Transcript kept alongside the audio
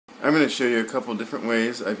I'm going to show you a couple different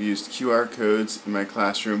ways I've used QR codes in my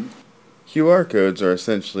classroom. QR codes are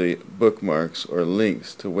essentially bookmarks or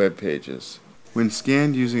links to web pages. When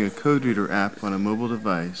scanned using a code reader app on a mobile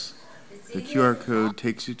device, the QR code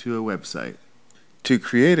takes you to a website. To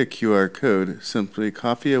create a QR code, simply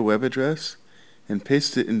copy a web address and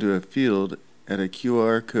paste it into a field at a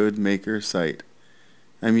QR code maker site.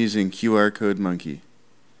 I'm using QR Code Monkey.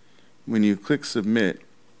 When you click Submit,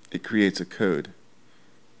 it creates a code.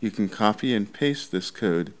 You can copy and paste this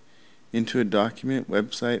code into a document,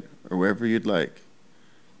 website, or wherever you'd like.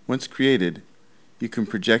 Once created, you can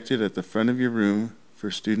project it at the front of your room for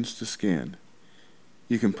students to scan.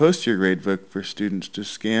 You can post your gradebook for students to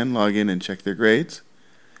scan, log in, and check their grades.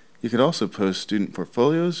 You can also post student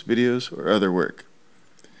portfolios, videos, or other work.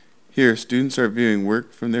 Here, students are viewing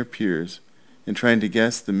work from their peers and trying to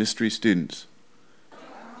guess the mystery students.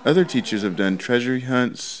 Other teachers have done treasure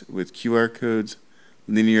hunts with QR codes,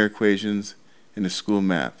 linear equations, and a school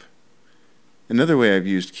map. Another way I've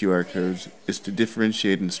used QR codes is to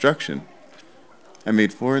differentiate instruction. I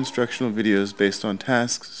made 4 instructional videos based on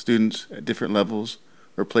tasks students at different levels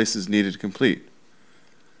or places needed to complete.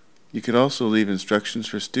 You could also leave instructions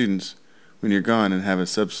for students when you're gone and have a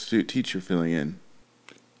substitute teacher filling in.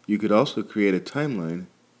 You could also create a timeline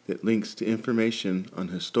that links to information on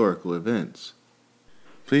historical events.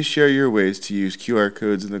 Please share your ways to use QR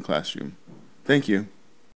codes in the classroom. Thank you.